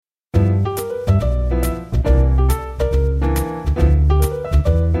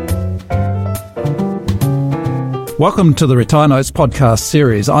Welcome to the Retire Notes podcast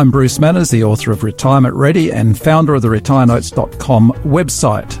series. I'm Bruce Manners, the author of Retirement Ready and founder of the retirenotes.com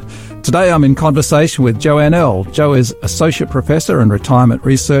website. Today I'm in conversation with Joanne Ell. Jo is Associate Professor and Retirement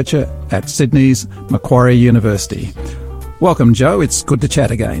Researcher at Sydney's Macquarie University. Welcome, Jo. It's good to chat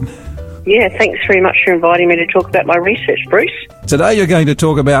again. Yeah, thanks very much for inviting me to talk about my research, Bruce. Today you're going to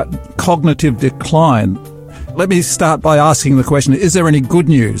talk about cognitive decline. Let me start by asking the question, is there any good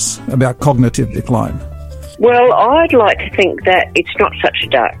news about cognitive decline? Well, I'd like to think that it's not such a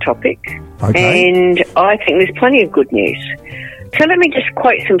dark topic, and I think there's plenty of good news. So let me just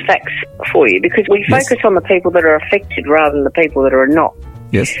quote some facts for you, because we focus on the people that are affected rather than the people that are not.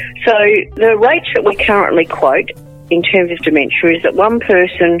 Yes. So the rates that we currently quote in terms of dementia is that one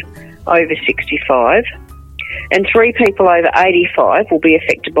person over 65 and 3 people over 85 will be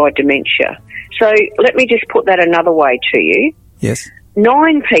affected by dementia. So let me just put that another way to you. Yes.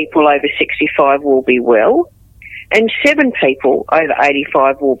 9 people over 65 will be well, and 7 people over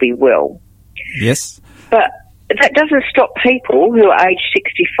 85 will be well. Yes. But that doesn't stop people who are age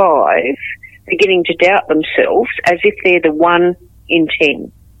 65 beginning to doubt themselves as if they're the 1 in 10.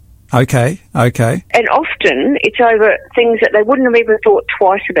 Okay. And often it's over things that they wouldn't have even thought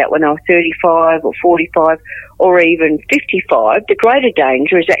twice about when they were 35 or 45 or even 55. The greater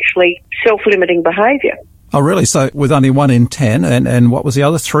danger is actually self-limiting behaviour. Oh, really? So with only 1 in 10, and what was the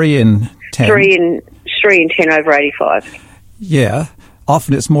other? 3 in 10? 3 in 10 over 85. Yeah.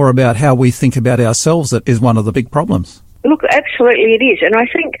 Often it's more about how we think about ourselves that is one of the big problems. Look, absolutely it is. And I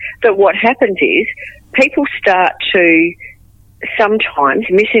think that what happens is people start to sometimes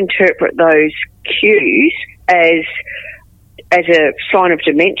misinterpret those cues as a sign of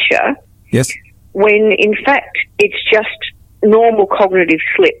dementia. Yes. When in fact it's just normal cognitive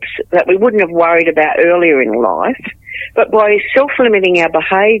slips that we wouldn't have worried about earlier in life, but by self-limiting our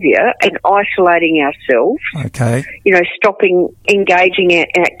behaviour and isolating ourselves, stopping engaging in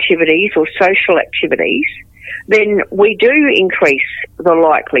activities or social activities, then we do increase the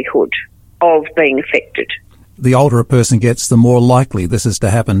likelihood of being affected. The older a person gets, the more likely this is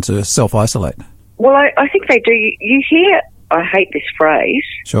to happen, to self-isolate. Well, I think they do. You hear, I hate this phrase,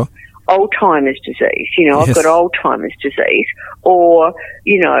 sure, Alzheimer's disease, I've got Alzheimer's disease, or,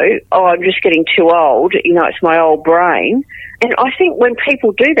 I'm just getting too old, it's my old brain. And I think when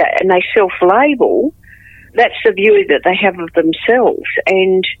people do that and they self-label, that's the view that they have of themselves.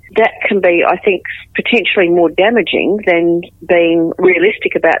 And that can be, I think, potentially more damaging than being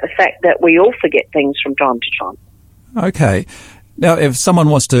realistic about the fact that we all forget things from time to time. Okay. Now, if someone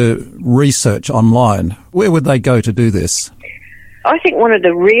wants to research online, where would they go to do this? I think one of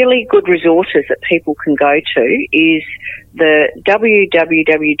the really good resources that people can go to is the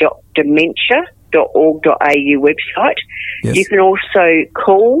www.dementia.org.au website. Yes. You can also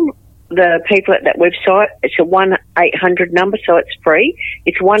call the people at that website. It's a 1-800 number, so it's free.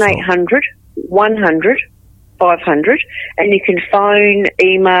 It's 1-800-100-500, and you can phone,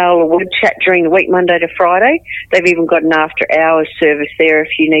 email, or web chat during the week, Monday to Friday. They've even got an after-hours service there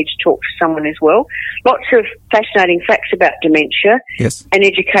if you need to talk to someone as well. Lots of fascinating facts about dementia. Yes. And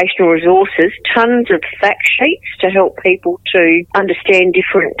educational resources, tons of fact sheets to help people to understand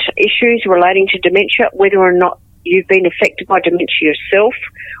different issues relating to dementia, whether or not you've been affected by dementia yourself,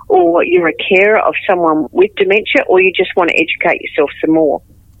 or you're a carer of someone with dementia, or you just want to educate yourself some more.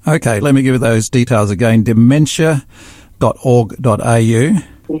 Okay, let me give you those details again. Dementia.org.au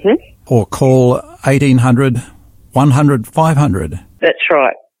or call 1800 100 500. That's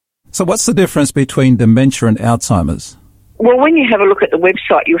right. So what's the difference between dementia and Alzheimer's? Well, when you have a look at the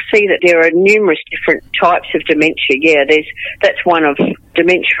website, you'll see that there are numerous different types of dementia. Yeah, that's one of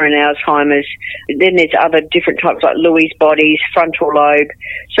dementia and Alzheimer's. Then there's other different types like Lewy bodies, frontal lobe.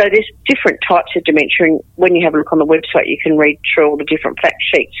 So there's different types of dementia, and when you have a look on the website, you can read through all the different fact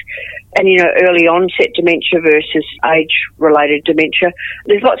sheets. And, early onset dementia versus age-related dementia.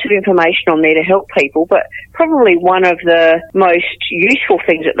 There's lots of information on there to help people, but probably one of the most useful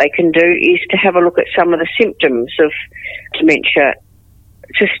things that they can do is to have a look at some of the symptoms of dementia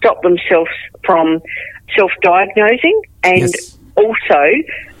to stop themselves from self-diagnosing and also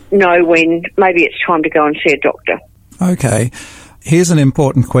know when maybe it's time to go and see a doctor. Okay. Here's an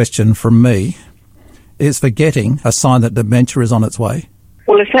important question from me. Is forgetting a sign that dementia is on its way?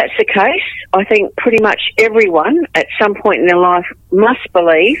 Well, if that's the case, I think pretty much everyone at some point in their life must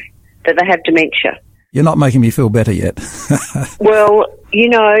believe that they have dementia. You're not making me feel better yet. Well, you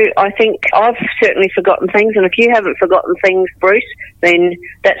know, I think I've certainly forgotten things, and if you haven't forgotten things, Bruce, then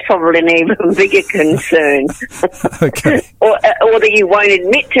that's probably an even bigger concern. Okay. or that you won't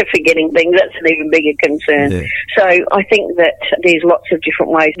admit to forgetting things, that's an even bigger concern. Yeah. So I think that there's lots of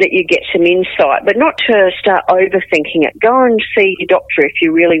different ways that you get some insight, but not to start overthinking it. Go and see your doctor if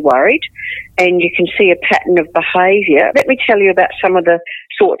you're really worried and you can see a pattern of behaviour. Let me tell you about some of the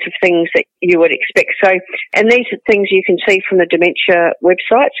sorts of things that you would expect. So, and these are things you can see from the dementia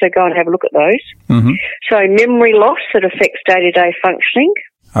website, so go and have a look at those. Mm-hmm. So memory loss that affects day-to-day functioning.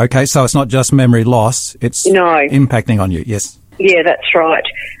 Okay, so it's not just memory loss, it's impacting on you, yes. Yeah, that's right.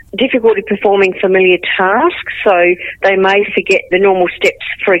 Difficulty performing familiar tasks, so they may forget the normal steps,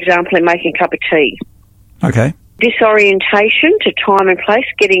 for example, in making a cup of tea. Okay. Disorientation to time and place,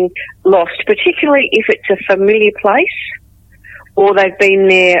 getting lost, particularly if it's a familiar place or they've been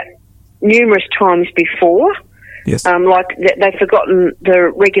there numerous times before. Yes. Like they've forgotten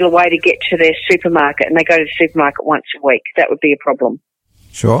the regular way to get to their supermarket and they go to the supermarket once a week. That would be a problem.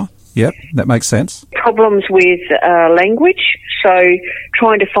 Sure. Yep, that makes sense. Problems with language, so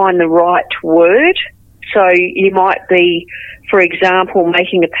trying to find the right word. So you might be, for example,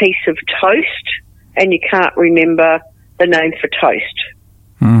 making a piece of toast and you can't remember the name for toast.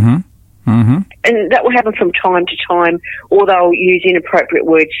 Mm-hmm. Mm-hmm. And that will happen from time to time, or they'll use inappropriate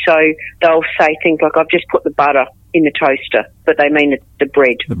words, so they'll say things like, I've just put the butter in the toaster, but they mean the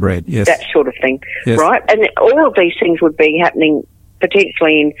bread. The bread, yes. That sort of thing, yes. Right? And all of these things would be happening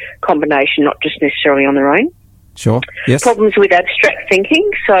potentially in combination, not just necessarily on their own. Sure, yes. Problems with abstract thinking,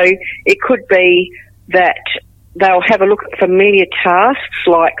 so it could be that they'll have a look at familiar tasks,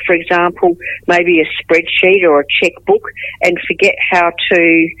 like, for example, maybe a spreadsheet or a checkbook, and forget how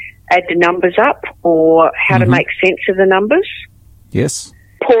to add the numbers up or how to make sense of the numbers. Yes.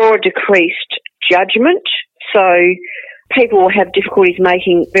 Poor or decreased judgment, so people will have difficulties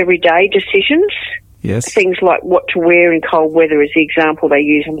making everyday decisions. Yes. Things like what to wear in cold weather is the example they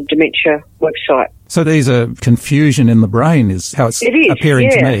use on the dementia website. So these are confusion in the brain is how it's appearing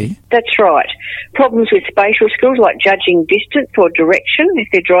to me. That's right. Problems with spatial skills like judging distance or direction if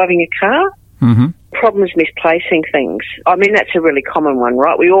they're driving a car. Mm-hmm. Problems misplacing things. I mean, that's a really common one,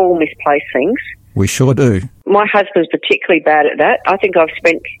 right? We all misplace things. We sure do. My husband's particularly bad at that. I think I've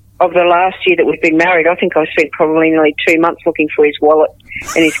spent, of the last year that we've been married, I think I've spent probably nearly 2 months looking for his wallet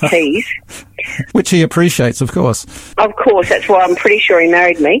and his keys. Which he appreciates, of course. Of course, that's why I'm pretty sure he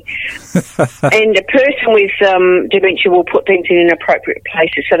married me. And a person with dementia will put things in inappropriate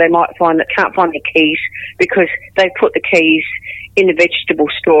places, so they might find that can't find the keys because they put the keys in the vegetable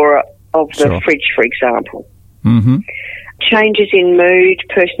store of the fridge, for example. Mm-hmm. Changes in mood,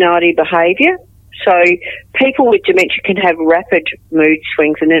 personality, behaviour. So people with dementia can have rapid mood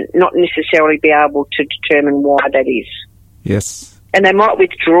swings and not necessarily be able to determine why that is. Yes. And they might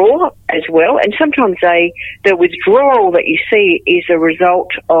withdraw as well. And sometimes the withdrawal that you see is a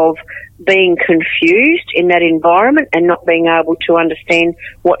result of being confused in that environment and not being able to understand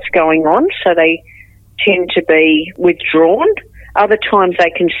what's going on. So they tend to be withdrawn. Other times they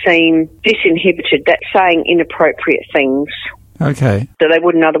can seem disinhibited. That's saying inappropriate things. Okay. That they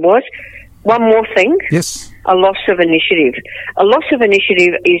wouldn't otherwise. One more thing. Yes. A loss of initiative. A loss of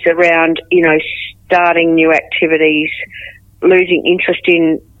initiative is around, starting new activities, losing interest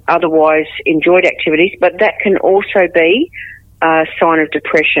in otherwise enjoyed activities, but that can also be a sign of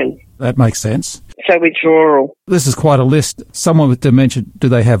depression. That makes sense. So withdrawal. This is quite a list. Someone with dementia, do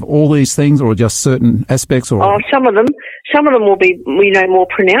they have all these things or just certain aspects? Or some of them will be, more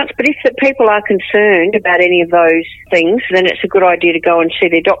pronounced. But if the people are concerned about any of those things, then it's a good idea to go and see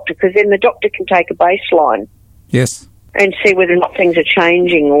their doctor, because then the doctor can take a baseline. Yes. And see whether or not things are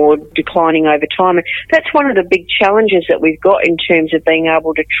changing or declining over time. And that's one of the big challenges that we've got in terms of being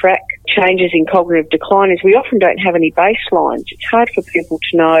able to track changes in cognitive decline is we often don't have any baselines. It's hard for people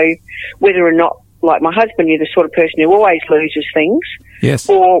to know whether or not, like my husband, you're the sort of person who always loses things. Yes.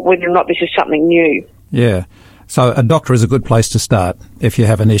 Or whether or not this is something new. Yeah. So a doctor is a good place to start if you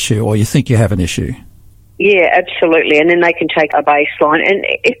have an issue or you think you have an issue. Yeah, absolutely. And then they can take a baseline. And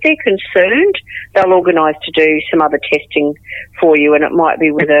if they're concerned, they'll organise to do some other testing for you. And it might be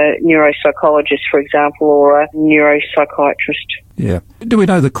with a neuropsychologist, for example, or a neuropsychiatrist. Yeah. Do we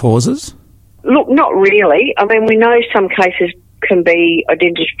know the causes? Look, not really. I mean, we know some cases can be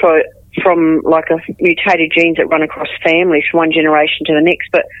identified from like a mutated genes that run across families from one generation to the next,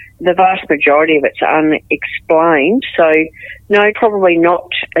 but the vast majority of it's unexplained. So, no, probably not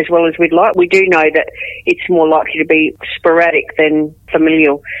as well as we'd like. We do know that it's more likely to be sporadic than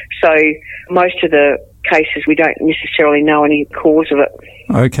familial. So most of the cases we don't necessarily know any cause of it.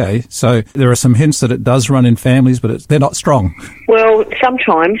 Okay, so there are some hints that it does run in families, but they're not strong. Well,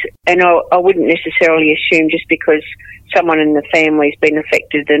 sometimes, and I wouldn't necessarily assume just because someone in the family's been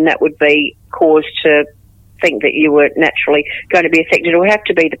affected, then that would be cause to think that you were naturally going to be affected. It would have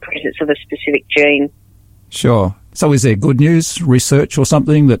to be the presence of a specific gene. Sure. So is there good news, research or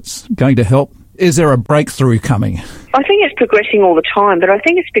something that's going to help? Is there a breakthrough coming? I think it's progressing all the time, but I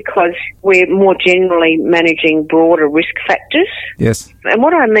think it's because we're more generally managing broader risk factors. Yes. And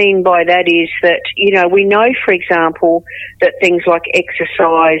what I mean by that is that, we know, for example, that things like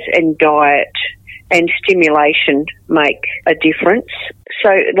exercise and diet and stimulation make a difference. So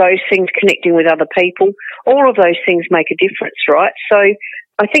those things, connecting with other people, all of those things make a difference, right? So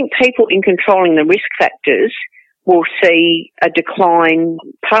I think people in controlling the risk factors will see a decline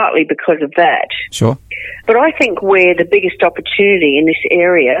partly because of that. Sure. But I think where the biggest opportunity in this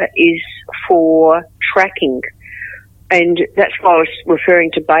area is for tracking, and that's why I was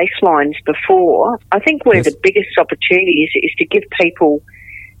referring to baselines before. I think where the biggest opportunity is to give people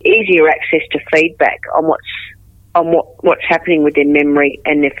easier access to feedback on what's happening with their memory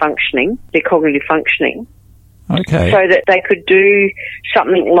and their functioning, their cognitive functioning. Okay. So that they could do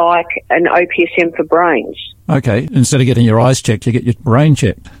something like an OPSM for brains. Okay. Instead of getting your eyes checked, you get your brain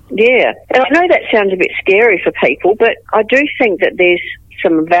checked. Yeah. And I know that sounds a bit scary for people, but I do think that there's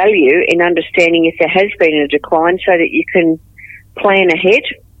some value in understanding if there has been a decline so that you can plan ahead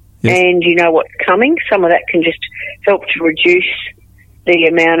and you know what's coming. Some of that can just help to reduce the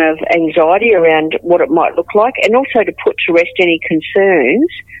amount of anxiety around what it might look like, and also to put to rest any concerns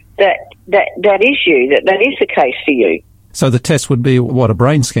that is you, that is the case for you. So the test would be, a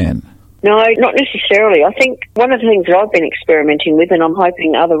brain scan? No, not necessarily. I think one of the things that I've been experimenting with, and I'm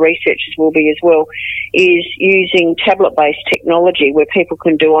hoping other researchers will be as well, is using tablet-based technology where people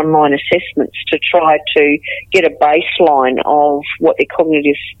can do online assessments to try to get a baseline of what their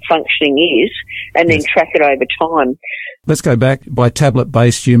cognitive functioning is and then track it over time. Let's go back. By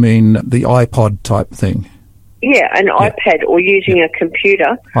tablet-based, you mean the iPod type thing? Yeah, an iPad or using a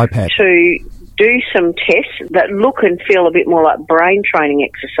computer to do some tests that look and feel a bit more like brain training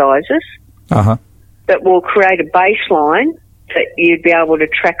exercises that will create a baseline that you'd be able to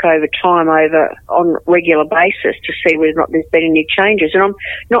track over time on regular basis to see whether or not there's been any changes. And I'm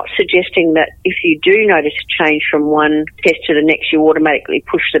not suggesting that if you do notice a change from one test to the next, you automatically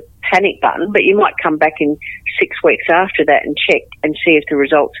push the panic button, but you might come back in 6 weeks after that and check and see if the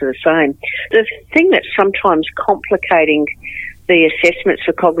results are the same. The thing that's sometimes complicating the assessments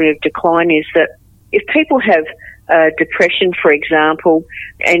for cognitive decline is that if people have depression, for example,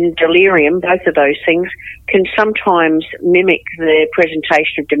 and delirium, both of those things, can sometimes mimic the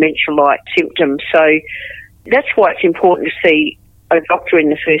presentation of dementia-like symptoms. So that's why it's important to see a doctor in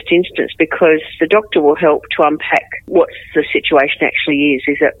the first instance, because the doctor will help to unpack what the situation actually is.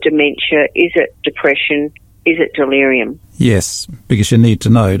 Is it dementia? Is it depression? Is it delirium? Yes, because you need to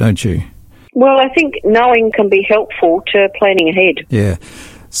know, don't you? Well, I think knowing can be helpful to planning ahead. Yeah.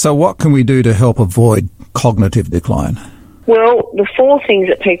 So what can we do to help avoid cognitive decline? Well, the 4 things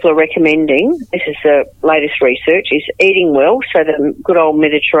that people are recommending, this is the latest research, is eating well, so the good old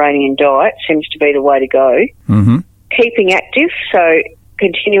Mediterranean diet seems to be the way to go. Mm-hmm. Keeping active, so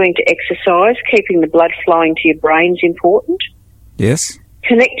continuing to exercise, keeping the blood flowing to your brain is important. Yes.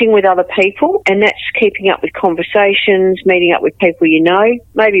 Connecting with other people, and that's keeping up with conversations, meeting up with people you know,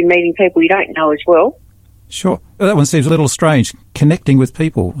 maybe meeting people you don't know as well. Sure. That one seems a little strange, connecting with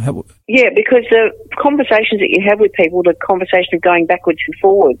people. Yeah, because the conversations that you have with people, the conversation of going backwards and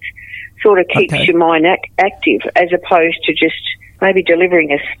forwards, sort of keeps your mind active, as opposed to just maybe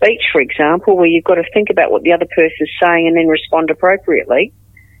delivering a speech, for example, where you've got to think about what the other person's saying and then respond appropriately.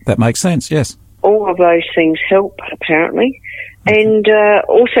 That makes sense, yes. All of those things help, apparently. And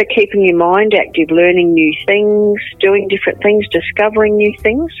also keeping your mind active, learning new things, doing different things, discovering new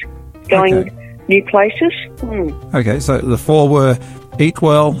things, going new places. Okay, so the 4 were eat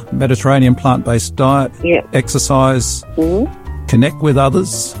well, Mediterranean plant-based diet, exercise, connect with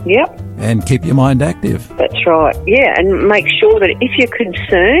others, and keep your mind active. That's right, yeah, and make sure that if you're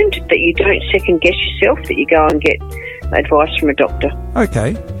concerned that you don't second-guess yourself, that you go and get advice from a doctor.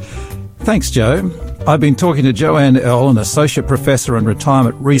 Okay. Thanks, Jo. I've been talking to Joanne Earl, an associate professor and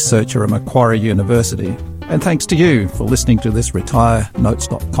retirement researcher at Macquarie University. And thanks to you for listening to this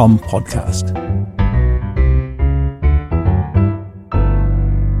RetireNotes.com podcast.